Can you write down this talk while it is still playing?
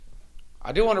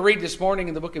I do want to read this morning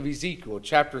in the book of Ezekiel,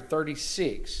 chapter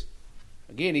 36.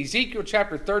 Again, Ezekiel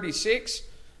chapter 36,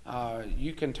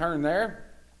 you can turn there.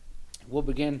 We'll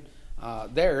begin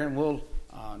there, and we'll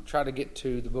try to get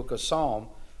to the book of Psalm,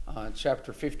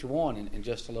 chapter 51 in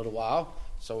just a little while.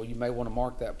 So you may want to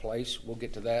mark that place. We'll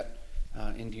get to that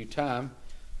in due time.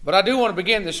 But I do want to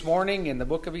begin this morning in the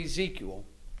book of Ezekiel,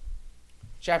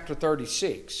 chapter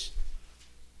 36.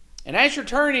 And as you're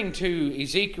turning to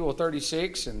Ezekiel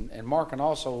 36 and marking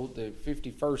also the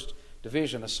 51st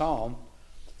division of Psalm,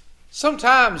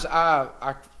 sometimes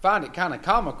I find it kind of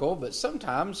comical, but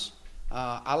sometimes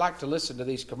I like to listen to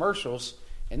these commercials,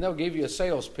 and they'll give you a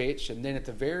sales pitch, and then at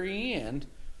the very end,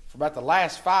 for about the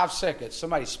last 5 seconds,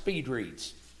 somebody speed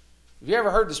reads. Have you ever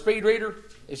heard the speed reader?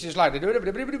 It's just like, they do it,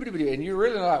 and you're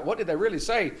really like, what did they really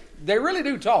say? They really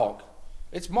do talk.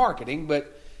 It's marketing,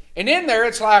 and in there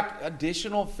it's like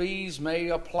additional fees may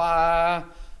apply,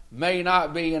 may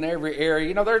not be in every area.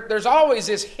 You know, there's always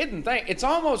this hidden thing. It's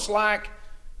almost like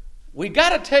we got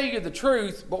to tell you the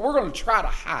truth, but we're going to try to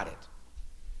hide it.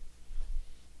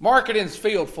 Marketing's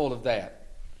filled full of that.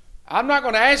 I'm not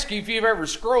going to ask you if you've ever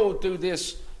scrolled through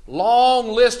this long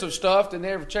list of stuff and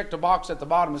ever checked a box at the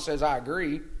bottom that says I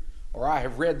agree or I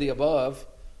have read the above.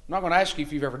 I'm not going to ask you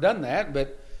if you've ever done that,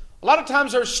 but a lot of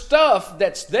times there's stuff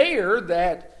that's there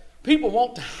that people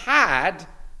want to hide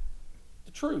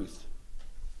the truth.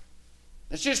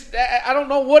 It's just, I don't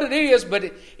know what it is,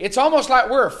 but it's almost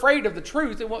like we're afraid of the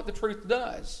truth and what the truth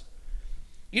does.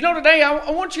 You know, today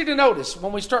I want you to notice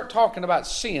when we start talking about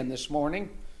sin this morning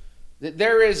that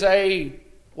there is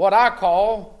what I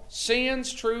call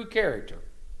sin's true character.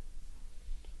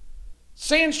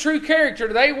 Sin's true character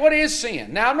today, what is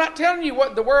sin? Now, I'm not telling you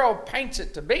what the world paints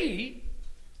it to be.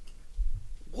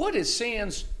 What is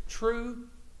sin's true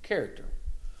character?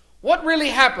 What really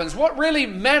happens? What really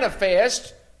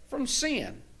manifests from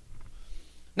sin?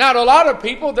 Now, to a lot of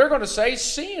people, they're going to say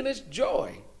sin is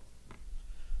joy.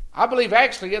 I believe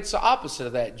actually it's the opposite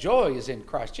of that. Joy is in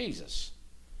Christ Jesus.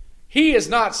 He is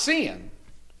not sin.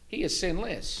 He is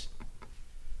sinless.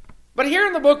 But here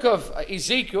in the book of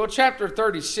Ezekiel, chapter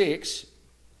 36, I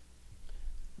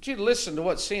want you to listen to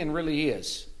what sin really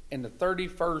is in the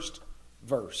 31st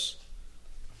verse.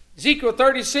 Ezekiel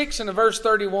 36 and the verse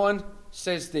 31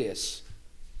 says this: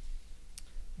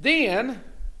 Then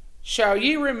shall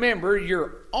ye remember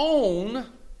your own,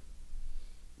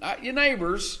 not your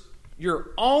neighbor's,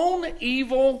 your own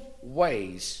evil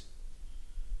ways.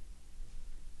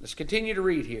 Let's continue to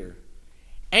read here.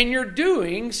 And your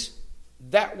doings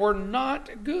that were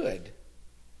not good,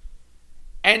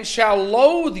 and shall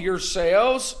loathe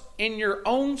yourselves in your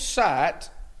own sight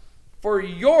for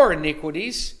your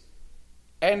iniquities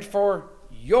and for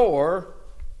your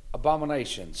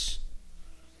abominations.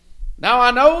 Now I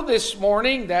know this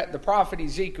morning that the prophet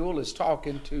Ezekiel is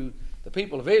talking to the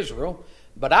people of Israel,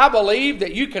 but I believe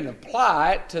that you can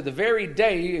apply it to the very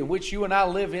day in which you and I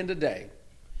live in today.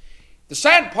 The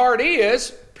sad part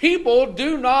is, people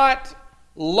do not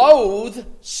loathe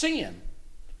sin.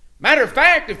 Matter of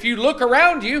fact, if you look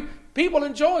around you, people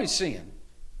enjoy sin.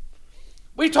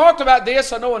 We talked about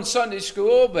this, I know, in Sunday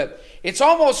school, but it's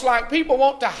almost like people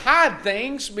want to hide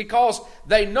things because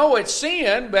they know it's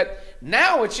sin, but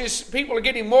now it's just people are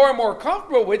getting more and more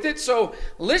comfortable with it, so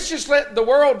let's just let the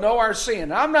world know our sin.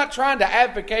 Now, I'm not trying to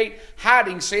advocate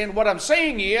hiding sin. What I'm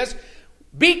saying is,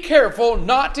 be careful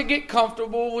not to get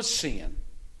comfortable with sin.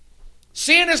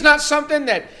 Sin is not something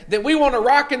that we want to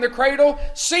rock in the cradle.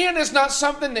 Sin is not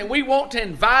something that we want to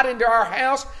invite into our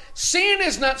house. Sin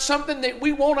is not something that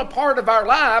we want a part of our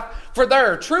life, for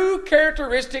there are true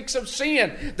characteristics of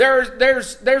sin.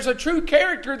 There's a true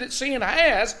character that sin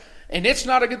has, and it's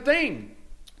not a good thing.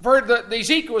 For the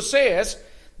Ezekiel says,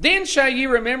 Then shall ye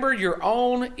remember your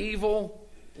own evil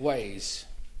ways.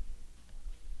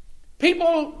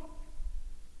 People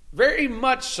very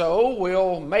much so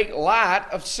will make light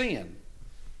of sin.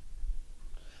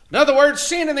 In other words,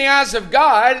 sin in the eyes of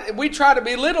God, we try to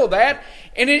belittle that.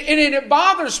 And it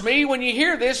bothers me when you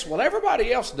hear this, well,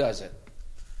 everybody else does it.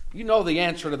 You know the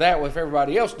answer to that, well, if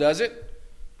everybody else does it.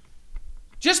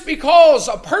 Just because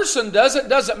a person does it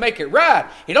doesn't make it right.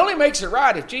 It only makes it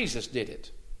right if Jesus did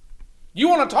it. You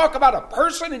want to talk about a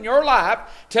person in your life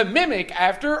to mimic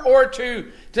after or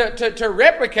to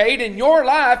replicate in your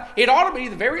life, it ought to be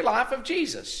the very life of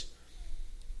Jesus.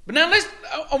 But now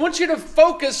I want you to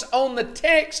focus on the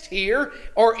text here,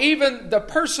 or even the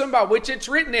person by which it's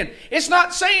written in. It's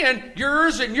not saying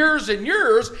yours and yours and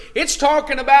yours. It's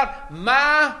talking about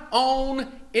my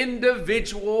own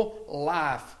individual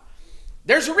life.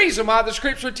 There's a reason why the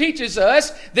Scripture teaches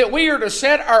us that we are to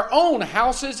set our own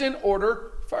houses in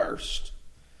order first.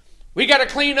 We got to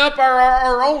clean up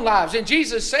our own lives. And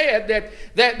Jesus said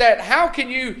that how can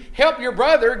you help your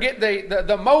brother get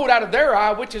the mote out of their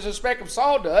eye, which is a speck of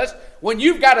sawdust, when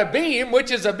you've got a beam,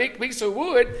 which is a big piece of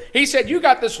wood? He said, you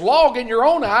got this log in your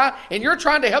own eye, and you're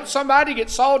trying to help somebody get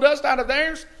sawdust out of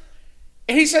theirs?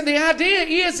 And he said the idea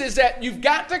is that you've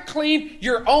got to clean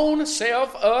your own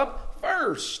self up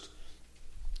first.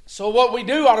 So what we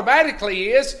do automatically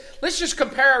is, let's just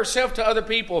compare ourselves to other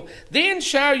people. Then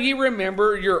shall ye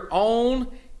remember your own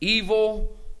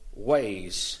evil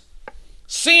ways.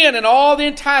 Sin and all the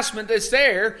enticement that's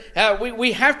there,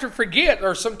 we have to forget,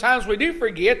 or sometimes we do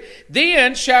forget.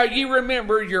 Then shall ye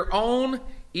remember your own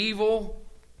evil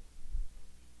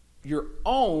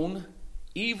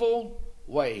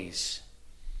ways.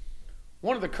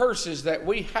 One of the curses that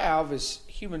we have as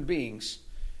human beings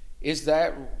is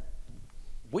that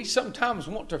we sometimes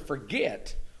want to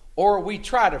forget, or we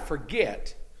try to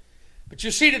forget. But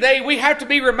you see, today we have to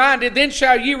be reminded, then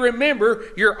shall ye remember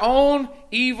your own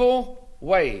evil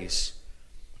ways.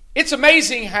 It's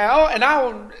amazing how, and I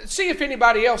will see if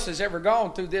anybody else has ever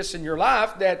gone through this in your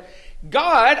life, that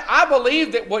God, I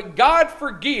believe that what God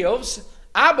forgives,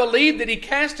 I believe that He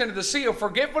cast into the sea of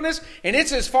forgetfulness, and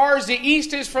it's as far as the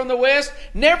east is from the west,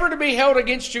 never to be held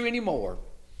against you anymore.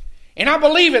 And I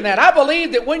believe in that. I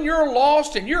believe that when you're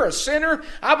lost and you're a sinner,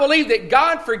 I believe that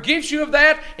God forgives you of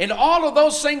that, and all of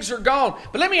those things are gone.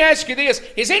 But let me ask you this.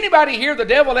 Is anybody here, the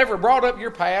devil ever brought up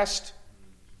your past?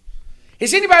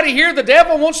 Is anybody here, the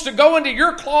devil wants to go into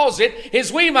your closet,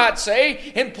 as we might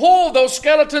say, and pull those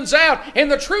skeletons out?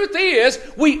 And the truth is,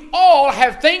 we all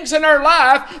have things in our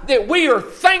life that we are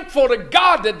thankful to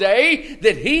God today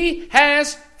that He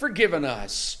has forgiven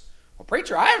us.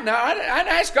 Preacher, I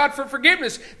asked God for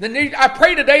forgiveness. I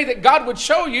pray today that God would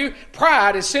show you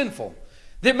pride is sinful.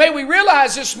 That may we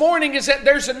realize this morning is that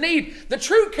there's a need. The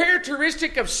true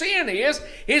characteristic of sin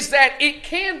is that it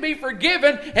can be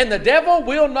forgiven, and the devil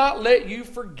will not let you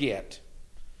forget.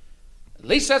 At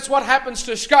least that's what happens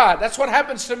to Scott. That's what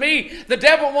happens to me. The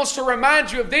devil wants to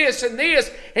remind you of this and this.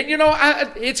 And you know,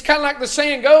 it's kind of like the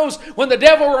saying goes, when the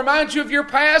devil reminds you of your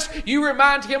past, you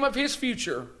remind him of his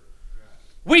future.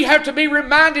 We have to be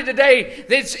reminded today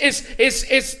that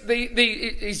it's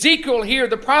the Ezekiel here,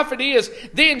 the prophet is,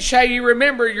 then shall you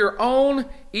remember your own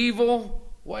evil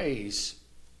ways.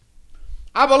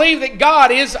 I believe that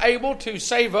God is able to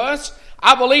save us.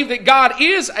 I believe that God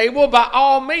is able, by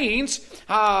all means,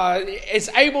 is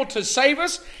able to save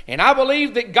us. And I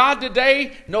believe that God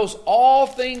today knows all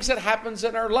things that happens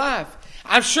in our life.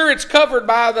 I'm sure it's covered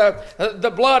by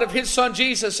the blood of His Son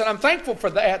Jesus, and I'm thankful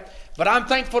for that. But I'm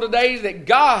thankful today that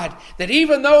God, that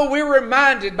even though we're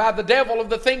reminded by the devil of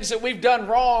the things that we've done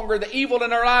wrong or the evil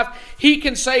in our life, He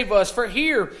can save us. For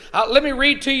here, let me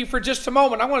read to you for just a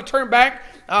moment. I want to turn back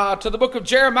to the book of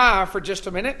Jeremiah for just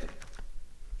a minute.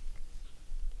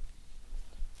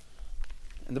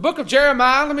 In the book of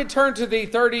Jeremiah, let me turn to the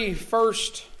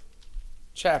 31st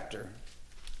chapter.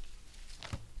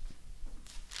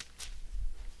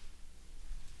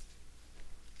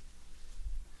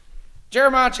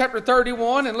 Jeremiah chapter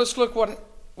 31, and let's look what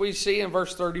we see in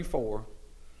verse 34.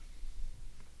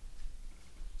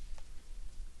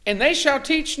 And they shall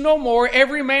teach no more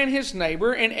every man his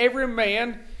neighbor, and every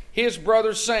man his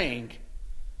brother, saying,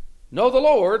 Know the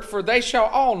Lord, for they shall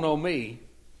all know me.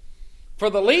 For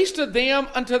the least of them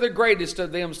unto the greatest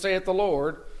of them, saith the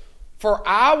Lord. For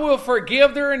I will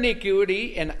forgive their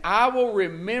iniquity, and I will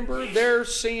remember their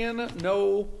sin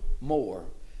no more.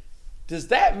 Does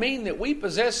that mean that we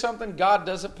possess something God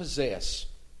doesn't possess?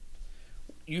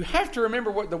 You have to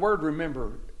remember what the word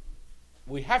remember.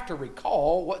 We have to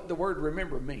recall what the word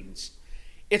remember means.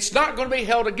 It's not going to be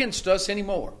held against us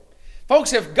anymore.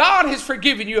 Folks, if God has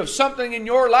forgiven you of something in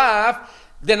your life,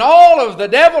 then all of the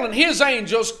devil and his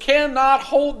angels cannot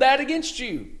hold that against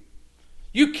you.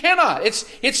 You cannot.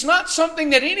 It's not something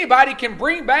that anybody can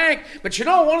bring back. But you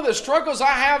know, one of the struggles I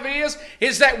have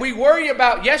is that we worry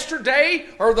about yesterday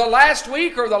or the last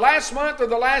week or the last month or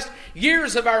the last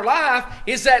years of our life,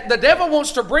 is that the devil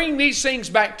wants to bring these things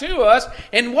back to us.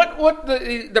 And what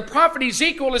the prophet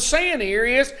Ezekiel is saying here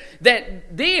is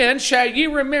that then shall ye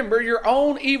remember your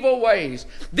own evil ways.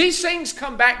 These things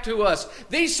come back to us.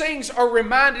 These things are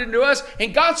reminded to us.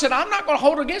 And God said, I'm not going to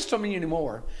hold against them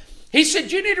anymore. He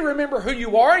said, you need to remember who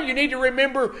you are. You need to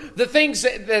remember the things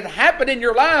that happened in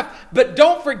your life. But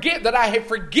don't forget that I have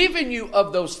forgiven you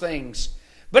of those things.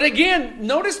 But again,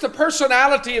 notice the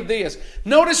personality of this.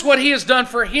 Notice what He has done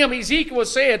for him. Ezekiel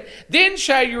said, then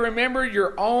shall you remember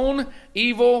your own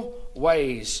evil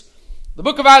ways. The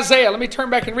book of Isaiah, let me turn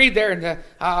back and read there. And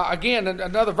again,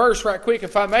 another verse right quick,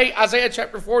 if I may. Isaiah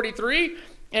chapter 43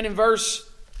 and in verse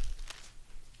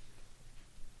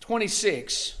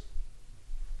 26,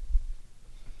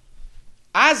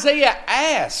 Isaiah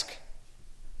asked,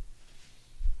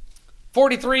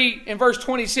 43 and verse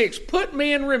 26, put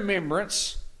me in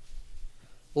remembrance,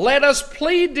 let us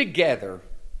plead together,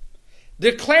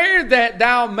 declare that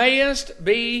thou mayest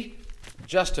be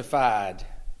justified.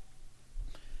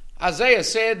 Isaiah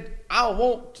said, I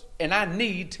want and I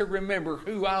need to remember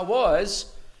who I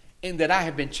was and that I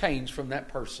have been changed from that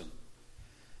person.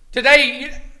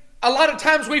 Today, a lot of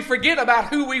times we forget about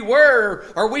who we were,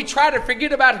 or we try to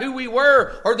forget about who we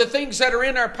were, or the things that are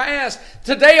in our past.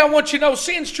 Today I want you to know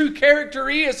sin's true character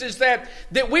is that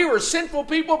we were sinful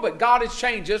people, but God has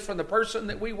changed us from the person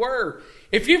that we were.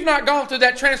 If you've not gone through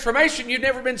that transformation, you've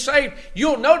never been saved,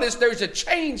 you'll notice there's a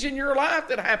change in your life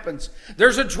that happens.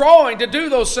 There's a drawing to do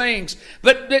those things.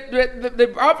 But the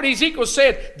prophet Ezekiel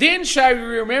said, then shall you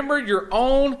remember your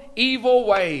own evil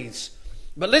ways.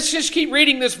 But let's just keep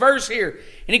reading this verse here.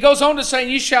 And he goes on to say,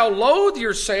 you shall loathe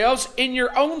yourselves in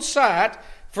your own sight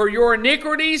for your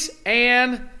iniquities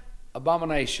and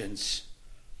abominations.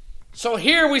 So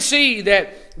here we see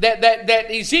that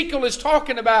Ezekiel is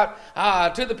talking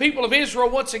about to the people of Israel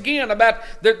once again about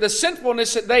the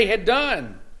sinfulness that they had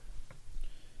done.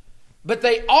 But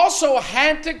they also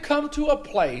had to come to a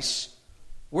place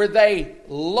where they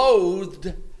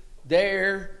loathed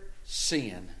their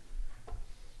sin.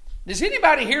 Does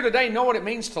anybody here today know what it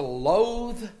means to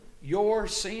loathe your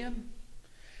sin?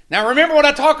 Now remember when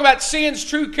I talk about sin's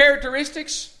true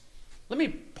characteristics? Let me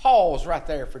pause right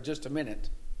there for just a minute.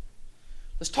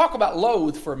 Let's talk about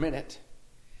loathe for a minute.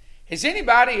 Has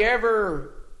anybody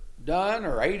ever done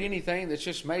or ate anything that's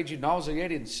just made you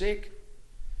nauseated and sick?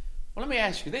 Well, let me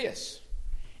ask you this.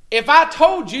 If I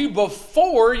told you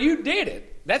before you did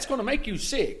it, that's going to make you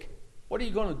sick, what are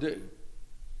you going to do?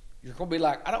 You're going to be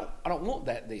like, I don't want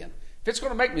that then. If it's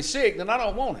going to make me sick, then I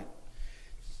don't want it.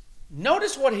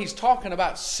 Notice what he's talking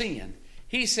about sin.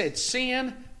 He said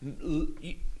sin, let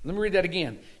me read that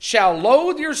again. Shall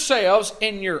loathe yourselves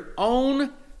in your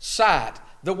own sight.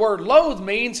 The word loathe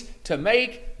means to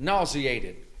make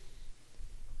nauseated.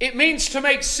 It means to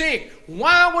make sick.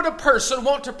 Why would a person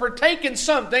want to partake in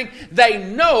something they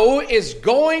know is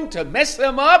going to mess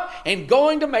them up and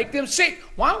going to make them sick?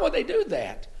 Why would they do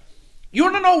that? You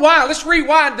want to know why? Let's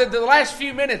rewind the last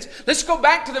few minutes. Let's go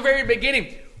back to the very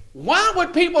beginning. Why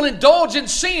would people indulge in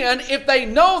sin if they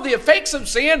know the effects of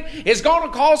sin is going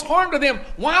to cause harm to them?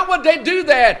 Why would they do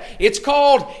that? It's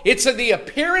the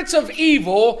appearance of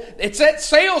evil. It's that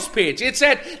sales pitch. It's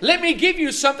that, let me give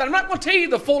you something. I'm not going to tell you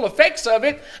the full effects of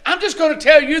it. I'm just going to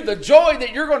tell you the joy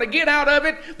that you're going to get out of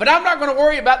it, but I'm not going to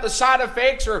worry about the side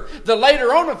effects or the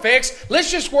later on effects.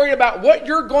 Let's just worry about what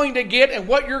you're going to get and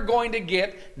what you're going to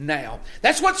get now.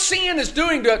 That's what sin is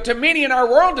doing to many in our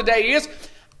world today is,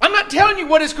 I'm not telling you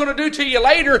what it's going to do to you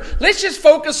later. Let's just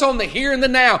focus on the here and the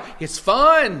now. It's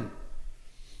fun.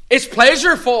 It's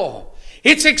pleasurable.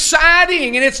 It's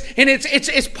exciting and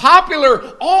it's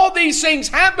popular. All these things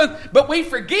happen, but we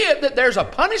forget that there's a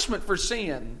punishment for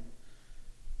sin.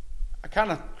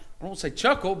 I won't say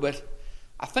chuckle, but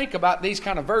I think about these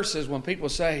kind of verses when people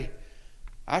say,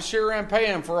 I sure am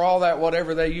paying for all that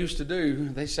whatever they used to do.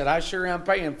 They said, I sure am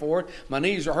paying for it. My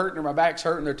knees are hurting or my back's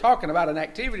hurting. They're talking about an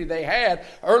activity they had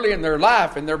early in their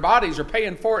life and their bodies are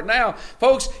paying for it now.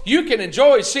 Folks, you can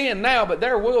enjoy sin now, but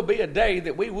there will be a day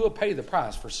that we will pay the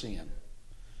price for sin.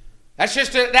 That's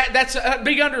just that's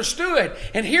be understood.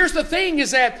 And here's the thing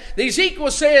is that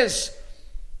Ezekiel says,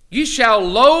 you shall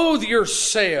loathe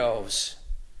yourselves.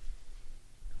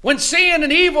 When sin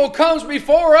and evil comes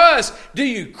before us, do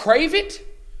you crave it?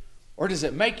 Or does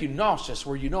it make you nauseous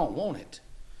where you don't want it?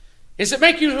 Does it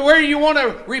make you where you want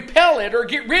to repel it or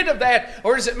get rid of that?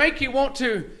 Or does it make you want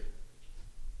to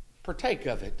partake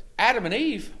of it? Adam and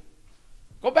Eve,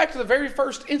 go back to the very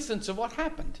first instance of what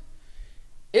happened.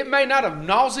 It may not have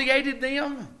nauseated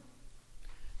them,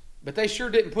 but they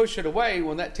sure didn't push it away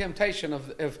when that temptation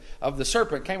of the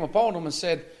serpent came upon them and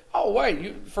said, oh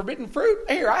wait, forbidden fruit?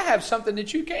 Here, I have something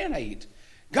that you can eat.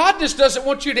 God just doesn't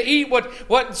want you to eat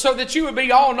what so that you would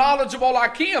be all knowledgeable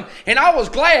like Him. And I was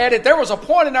glad that there was a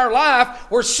point in our life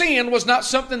where sin was not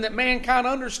something that mankind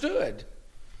understood.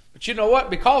 But you know what?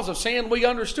 Because of sin, we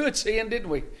understood sin, didn't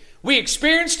we? We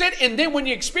experienced it, and then when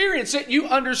you experience it, you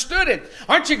understood it.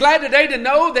 Aren't you glad today to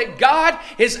know that God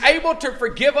is able to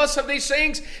forgive us of these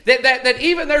things? That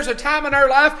even there's a time in our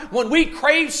life when we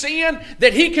crave sin,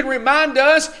 that He can remind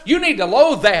us, you need to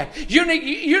loathe that. You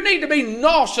need to be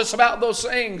nauseous about those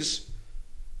things.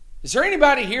 Is there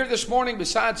anybody here this morning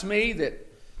besides me that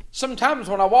sometimes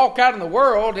when I walk out in the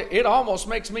world, it almost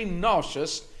makes me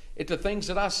nauseous at the things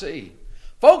that I see?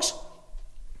 Folks,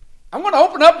 I want to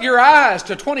open up your eyes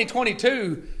to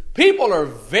 2022 People are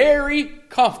very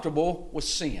comfortable with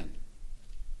sin.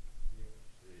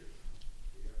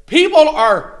 People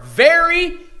are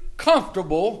very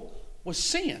comfortable with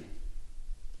sin.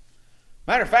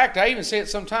 Matter of fact, I even see it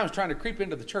sometimes trying to creep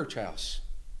into the church house.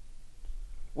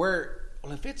 Where,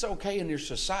 well, if it's okay in your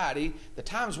society, the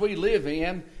times we live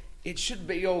in, it should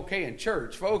be okay in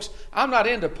church. Folks, I'm not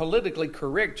into politically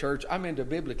correct church. I'm into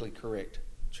biblically correct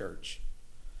church.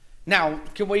 Now,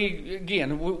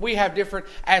 we have different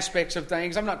aspects of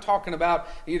things. I'm not talking about,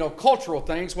 cultural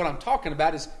things. What I'm talking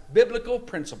about is biblical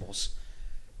principles.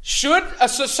 Should a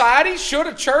society, should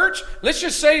a church, let's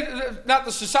just say, not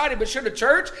the society, but should a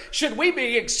church, should we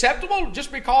be acceptable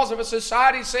just because of a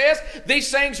society says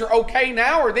these things are okay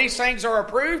now or these things are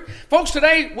approved? Folks,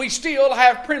 today we still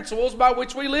have principles by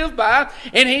which we live by,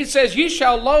 and he says, you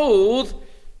shall loathe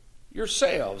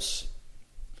yourselves.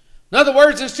 In other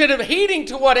words, instead of heeding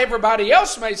to what everybody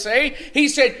else may say, he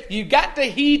said, you got to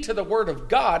heed to the Word of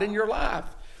God in your life.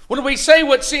 When we say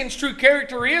what sin's true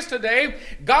character is today,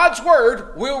 God's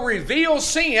Word will reveal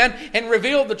sin and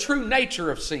reveal the true nature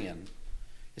of sin.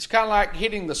 It's kind of like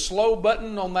hitting the slow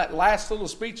button on that last little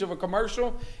speech of a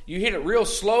commercial. You hit it real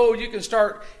slow, you can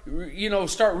start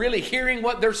really hearing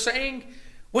what they're saying.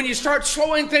 When you start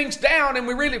slowing things down and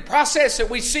we really process it,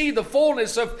 we see the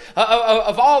fullness of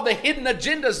all the hidden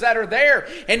agendas that are there.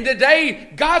 And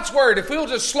today, God's Word, if we'll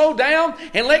just slow down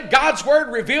and let God's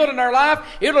Word revealed in our life,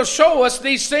 it'll show us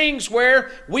these things where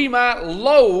we might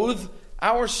loathe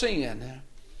our sin.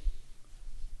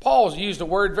 Paul's used a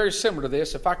word very similar to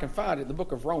this, if I can find it, in the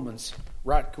book of Romans,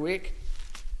 right quick.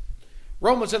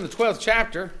 Romans in the 12th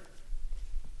chapter.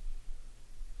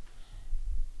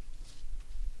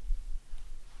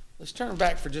 Let's turn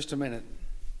back for just a minute.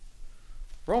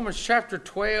 Romans chapter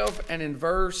 12 and in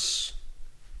verse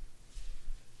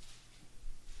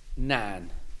 9.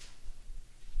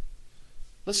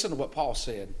 Listen to what Paul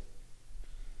said.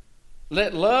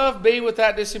 Let love be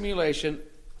without dissimulation.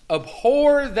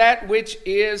 Abhor that which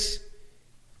is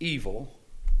evil.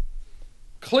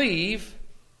 Cleave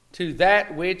to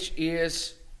that which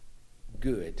is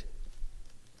good.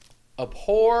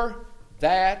 Abhor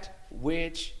that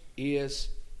which is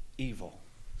evil.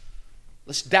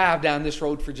 Let's dive down this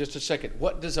road for just a second.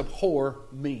 What does abhor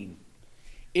mean?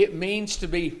 It means to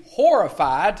be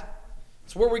horrified.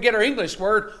 That's where we get our English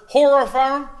word,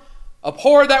 horrifying.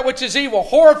 Abhor that which is evil.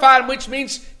 Horrified, which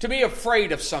means to be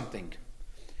afraid of something.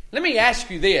 Let me ask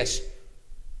you this.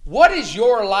 What is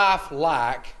your life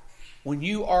like when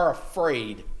you are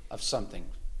afraid of something?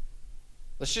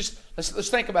 Let's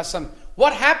think about something.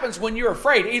 What happens when you're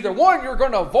afraid? Either one, you're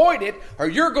going to avoid it, or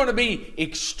you're going to be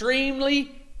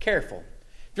extremely careful.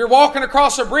 If you're walking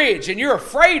across a bridge and you're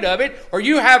afraid of it, or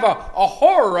you have a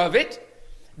horror of it,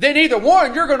 then either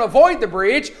one, you're going to avoid the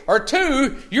bridge, or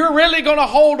two, you're really going to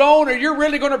hold on, or you're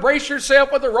really going to brace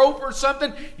yourself with a rope or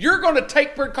something. You're going to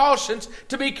take precautions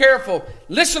to be careful.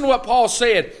 Listen to what Paul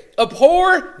said.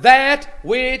 Abhor that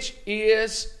which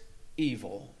is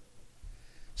evil.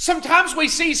 Sometimes we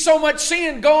see so much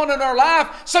sin going in our life.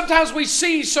 Sometimes we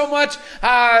see so much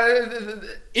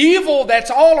evil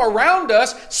that's all around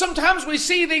us. Sometimes we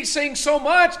see these things so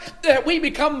much that we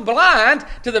become blind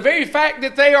to the very fact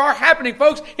that they are happening.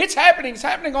 Folks, it's happening. It's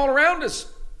happening all around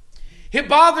us. It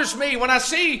bothers me when I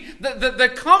see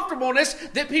the comfortableness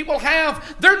that people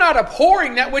have. They're not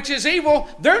abhorring that which is evil.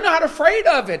 They're not afraid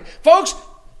of it. Folks,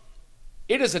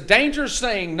 it is a dangerous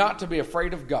thing not to be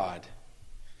afraid of God.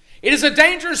 It is a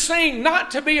dangerous thing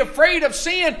not to be afraid of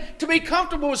sin, to be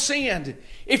comfortable with sin.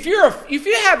 If you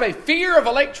have a fear of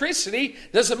electricity,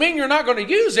 doesn't mean you're not going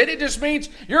to use it. It just means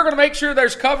you're going to make sure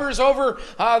there's covers over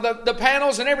the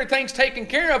panels and everything's taken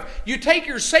care of. You take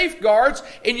your safeguards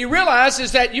and you realize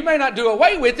is that you may not do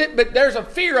away with it, but there's a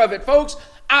fear of it, folks.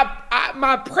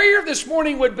 My prayer this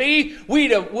morning would be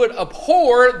we would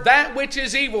abhor that which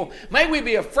is evil. May we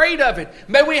be afraid of it.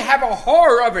 May we have a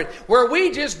horror of it where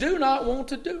we just do not want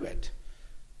to do it.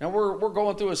 Now we're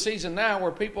going through a season now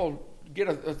where people get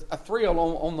a thrill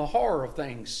on the horror of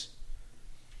things.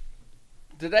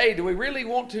 Today, do we really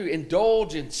want to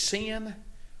indulge in sin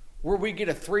where we get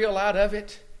a thrill out of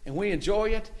it and we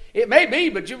enjoy it? It may be,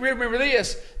 but you remember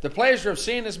this, the pleasure of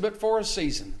sin is but for a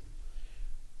season.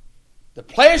 The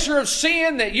pleasure of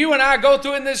sin that you and I go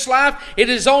through in this life, it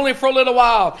is only for a little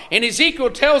while. And Ezekiel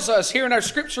tells us here in our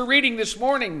scripture reading this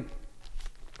morning,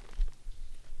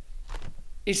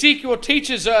 Ezekiel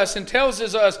teaches us and tells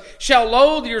us, shall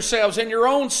loathe yourselves in your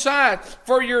own sight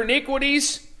for your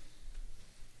iniquities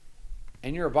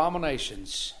and your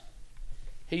abominations.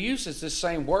 He uses this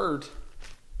same word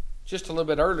just a little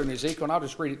bit earlier in Ezekiel, and I'll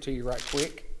just read it to you right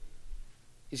quick.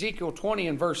 Ezekiel 20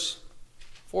 and verse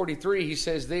 43, he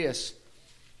says this,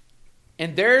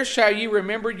 and there shall ye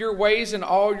remember your ways and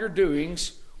all your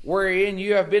doings, wherein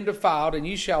you have been defiled, and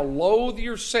you shall loathe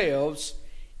yourselves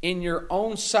in your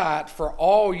own sight for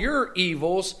all your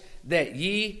evils that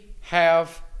ye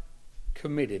have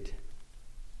committed.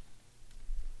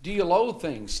 Do you loathe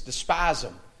things? Despise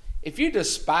them? If you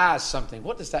despise something,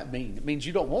 what does that mean? It means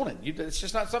you don't want it. It's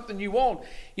just not something you want.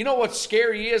 You know what's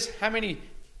scary is how many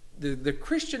the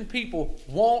Christian people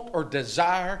want or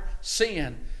desire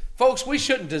sin. Folks, we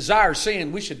shouldn't desire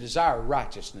sin. We should desire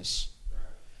righteousness.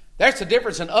 That's the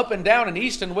difference in up and down and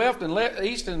east and west and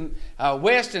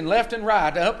west and left and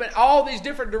right. Up in all these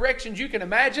different directions you can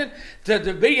imagine.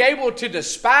 To be able to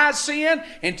despise sin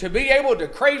and to be able to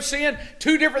crave sin.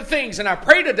 Two different things. And I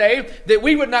pray today that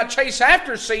we would not chase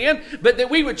after sin, but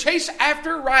that we would chase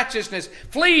after righteousness.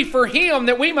 Flee for Him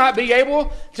that we might be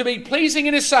able to be pleasing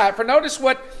in His sight. For notice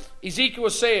what Ezekiel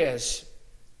says.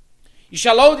 You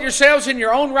shall loathe yourselves in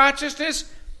your own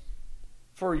righteousness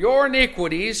for your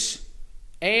iniquities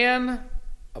and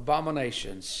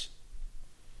abominations.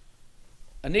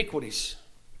 Iniquities.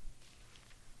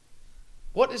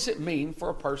 What does it mean for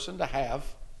a person to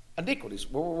have iniquities?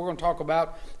 We're going to talk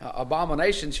about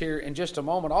abominations here in just a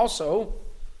moment also.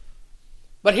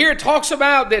 But here it talks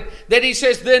about that he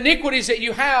says the iniquities that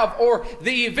you have, or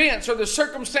the events or the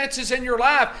circumstances in your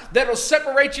life that will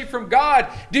separate you from God.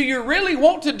 Do you really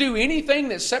want to do anything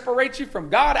that separates you from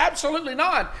God? Absolutely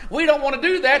not. We don't want to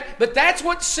do that, but that's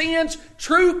what sin's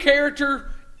true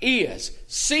character is.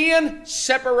 Sin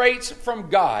separates from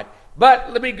God.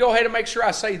 But let me go ahead and make sure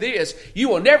I say this. You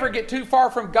will never get too far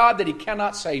from God that He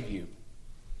cannot save you.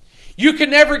 You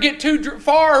can never get too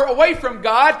far away from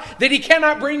God that He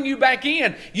cannot bring you back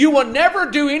in. You will never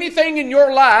do anything in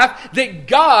your life that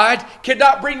God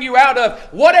cannot bring you out of.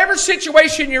 Whatever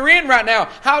situation you're in right now,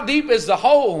 how deep is the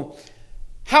hole?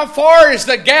 How far is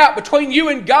the gap between you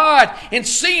and God? And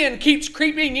sin keeps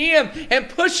creeping in and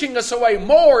pushing us away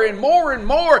more and more and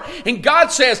more. And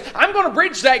God says, I'm going to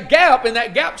bridge that gap, and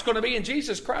that gap's going to be in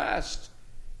Jesus Christ.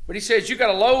 But He says, you've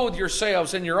got to loathe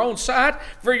yourselves in your own sight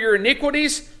for your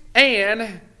iniquities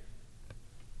and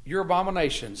your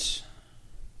abominations.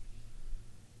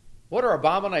 What are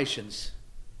abominations?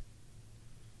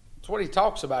 That's what he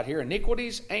talks about here.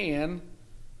 Iniquities and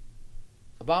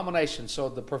abominations. So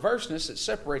the perverseness that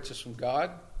separates us from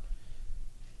God,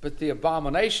 but the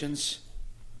abominations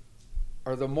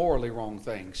are the morally wrong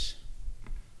things.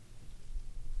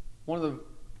 One of the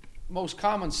most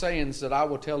common sayings that I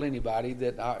will tell anybody,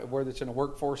 whether it's in a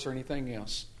workforce or anything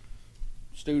else,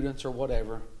 students or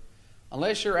whatever,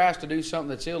 unless you're asked to do something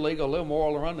that's illegal,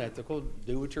 immoral, or unethical,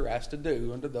 do what you're asked to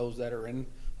do under those that are in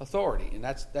authority. And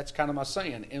that's kind of my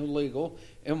saying, illegal,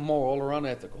 immoral, or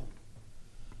unethical.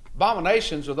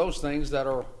 Abominations are those things that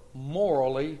are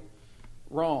morally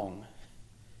wrong.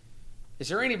 Is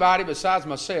there anybody besides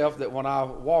myself that when I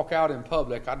walk out in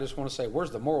public, I just want to say,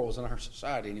 where's the morals in our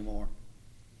society anymore?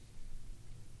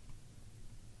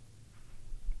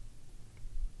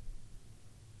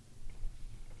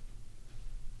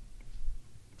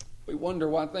 We wonder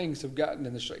why things have gotten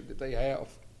in the shape that they have.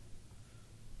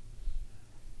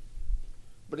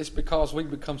 But it's because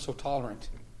we've become so tolerant.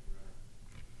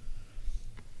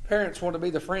 Parents want to be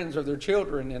the friends of their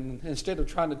children, and instead of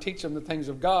trying to teach them the things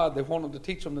of God, they want them to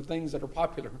teach them the things that are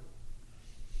popular.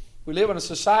 We live in a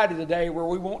society today where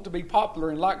we want to be popular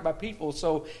and liked by people,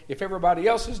 so if everybody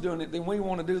else is doing it, then we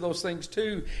want to do those things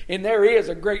too. And there is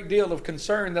a great deal of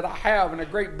concern that I have and a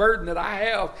great burden that I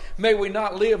have. May we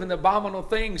not live in the abominable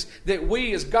things, that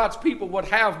we as God's people would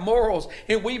have morals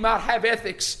and we might have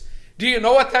ethics. Do you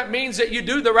know what that means? That you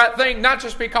do the right thing, not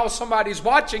just because somebody's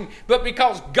watching, but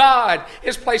because God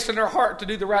is placed in their heart to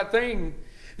do the right thing.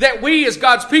 That we as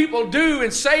God's people do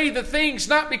and say the things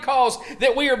not because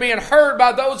that we are being heard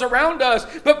by those around us,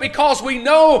 but because we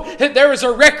know that there is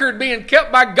a record being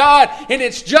kept by God, and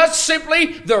it's just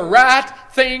simply the right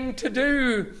thing to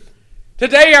do.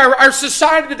 Today, our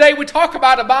society today, we talk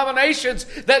about abominations,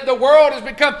 that the world has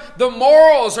become, the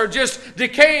morals are just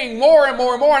decaying more and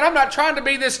more and more. And I'm not trying to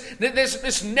be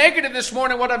this negative this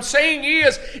morning. What I'm saying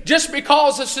is, just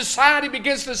because the society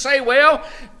begins to say, well,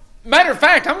 matter of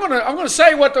fact, I'm going to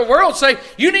say what the world say.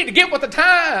 You need to get with the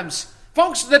times.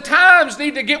 Folks, the times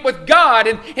need to get with God.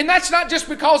 And that's not just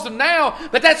because of now,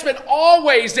 but that's been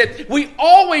always, that we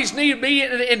always need to be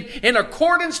in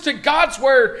accordance to God's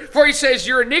word. For He says,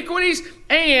 your iniquities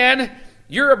and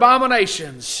your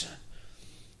abominations.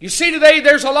 You see, today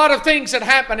there's a lot of things that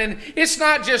happen, and it's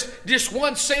not just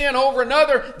one sin over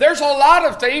another. There's a lot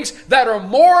of things that are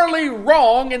morally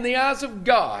wrong in the eyes of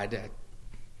God.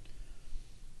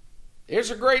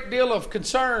 There's a great deal of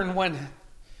concern when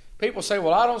People say,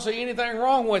 well, I don't see anything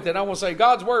wrong with it. I want to say,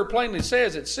 God's Word plainly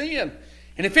says it's sin.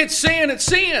 And if it's sin, it's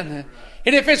sin.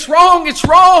 And if it's wrong, it's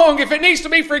wrong. If it needs to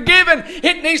be forgiven,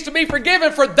 it needs to be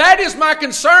forgiven. For that is my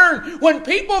concern. When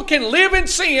people can live in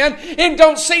sin and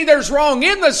don't see there's wrong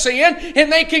in the sin,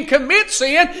 and they can commit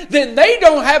sin, then they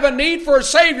don't have a need for a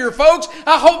Savior, folks.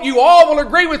 I hope you all will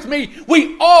agree with me.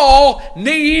 We all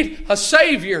need a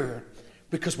Savior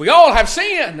because we all have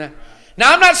sin.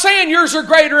 Now, I'm not saying yours are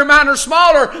greater and mine are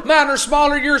smaller. Mine are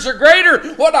smaller, yours are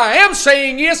greater. What I am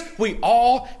saying is we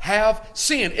all have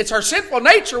sin. It's our sinful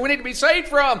nature we need to be saved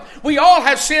from. We all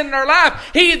have sin in our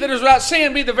life. He that is without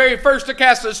sin be the very first to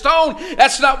cast a stone.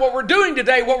 That's not what we're doing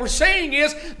today. What we're saying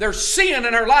is there's sin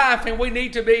in our life and we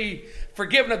need to be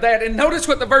forgiven of that. And notice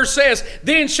what the verse says.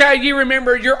 Then shall ye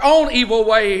remember your own evil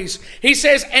ways. He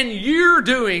says, and your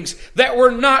doings that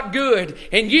were not good.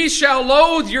 And ye shall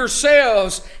loathe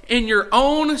yourselves in your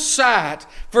own sight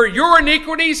for your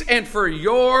iniquities and for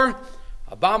your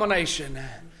abomination.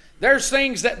 There's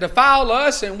things that defile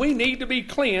us and we need to be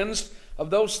cleansed of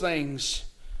those things.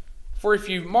 For if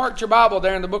you marked your Bible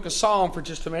there in the book of Psalm for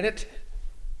just a minute,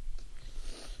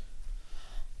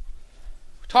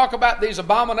 talk about these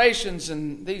abominations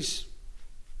and these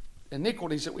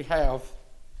iniquities that we have.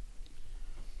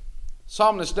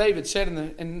 Psalmist David said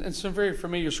in some very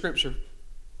familiar scripture,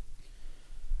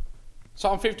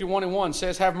 Psalm 51:1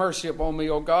 says, have mercy upon me,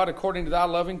 O God, according to thy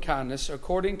loving kindness,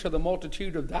 according to the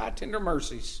multitude of thy tender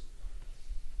mercies.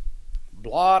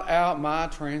 Blot out my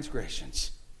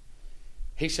transgressions.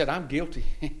 He said, I'm guilty.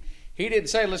 He didn't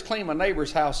say, let's clean my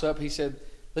neighbor's house up. He said,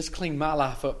 let's clean my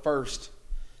life up first.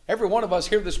 Every one of us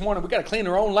here this morning, we've got to clean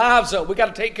our own lives up. We've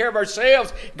got to take care of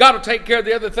ourselves. God will take care of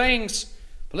the other things.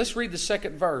 But let's read the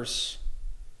second verse.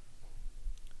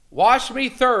 Wash me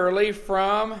thoroughly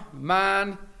from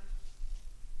mine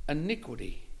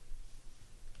iniquity.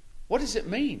 What does it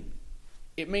mean?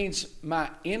 It means my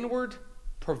inward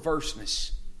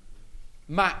perverseness.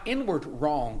 My inward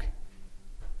wrong.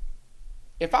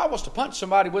 If I was to punch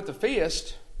somebody with a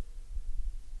fist,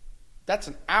 that's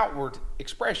an outward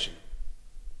expression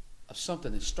of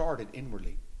something that started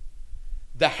inwardly.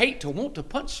 The hate to want to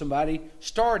punch somebody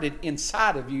started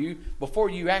inside of you before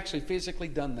you actually physically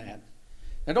done that.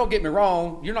 Now don't get me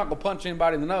wrong, you're not going to punch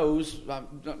anybody in the nose.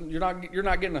 You're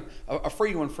not getting a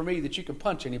free one for me that you can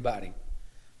punch anybody.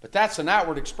 But that's an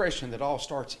outward expression that all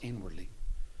starts inwardly.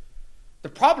 The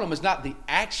problem is not the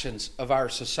actions of our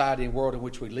society and world in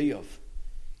which we live.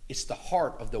 It's the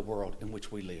heart of the world in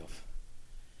which we live.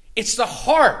 It's the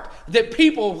heart that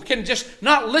people can just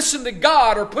not listen to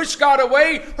God or push God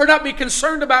away or not be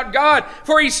concerned about God.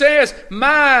 For he says,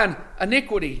 mine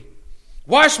iniquity.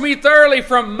 Wash me thoroughly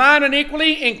from mine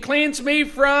iniquity and cleanse me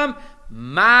from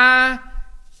my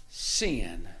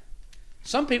sin.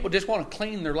 Some people just want to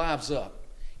clean their lives up.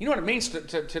 You know what it means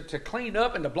to clean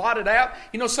up and to blot it out?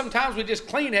 You know, sometimes we just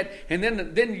clean it and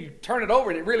then you turn it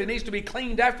over and it really needs to be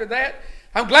cleaned after that.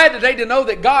 I'm glad today to know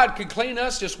that God can clean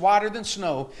us just whiter than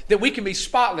snow, that we can be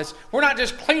spotless. We're not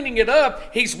just cleaning it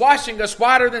up, he's washing us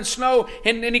whiter than snow.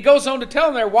 And he goes on to tell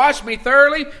them there, wash me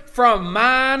thoroughly from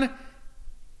mine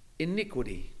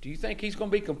iniquity. Do you think he's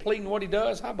going to be completing what he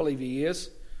does? I believe he is.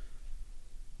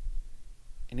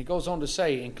 And he goes on to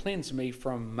say, and cleanse me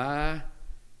from my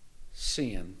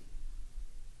sin.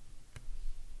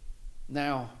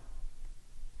 Now,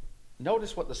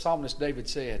 notice what the psalmist David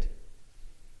said.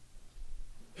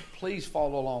 Please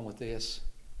follow along with this.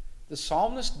 The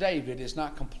psalmist David is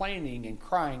not complaining and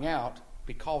crying out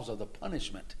because of the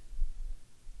punishment.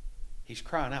 He's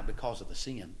crying out because of the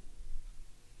sin.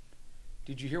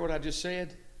 Did you hear what I just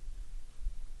said?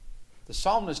 The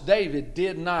psalmist David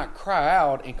did not cry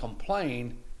out and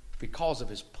complain because of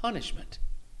his punishment.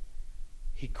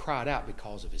 He cried out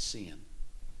because of his sin.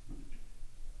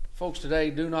 Folks,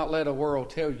 today, do not let a world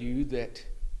tell you that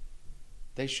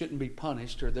they shouldn't be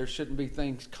punished or there shouldn't be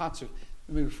things. Let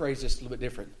me rephrase this a little bit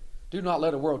different. Do not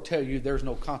let a world tell you there's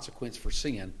no consequence for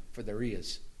sin, for there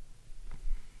is.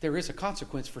 There is a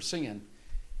consequence for sin.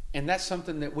 And that's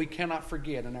something that we cannot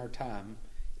forget in our time,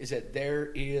 is that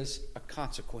there is a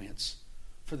consequence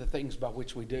for the things by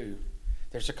which we do.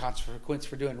 There's a consequence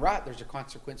for doing right. There's a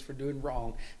consequence for doing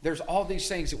wrong. There's all these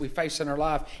things that we face in our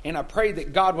life. And I pray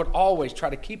that God would always try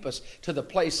to keep us to the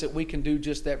place that we can do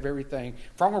just that very thing.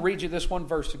 For I'm going to read you this one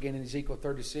verse again in Ezekiel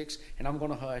 36, and I'm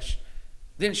going to hush.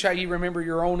 Then shall ye remember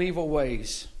your own evil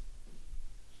ways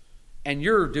and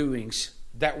your doings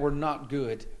that were not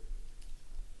good.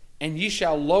 And ye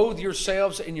shall loathe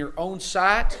yourselves in your own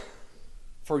sight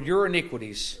for your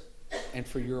iniquities and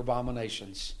for your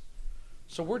abominations.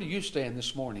 So where do you stand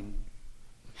this morning?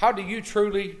 How do you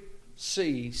truly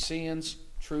see sin's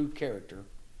true character?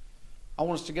 I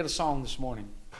want us to get a song this morning.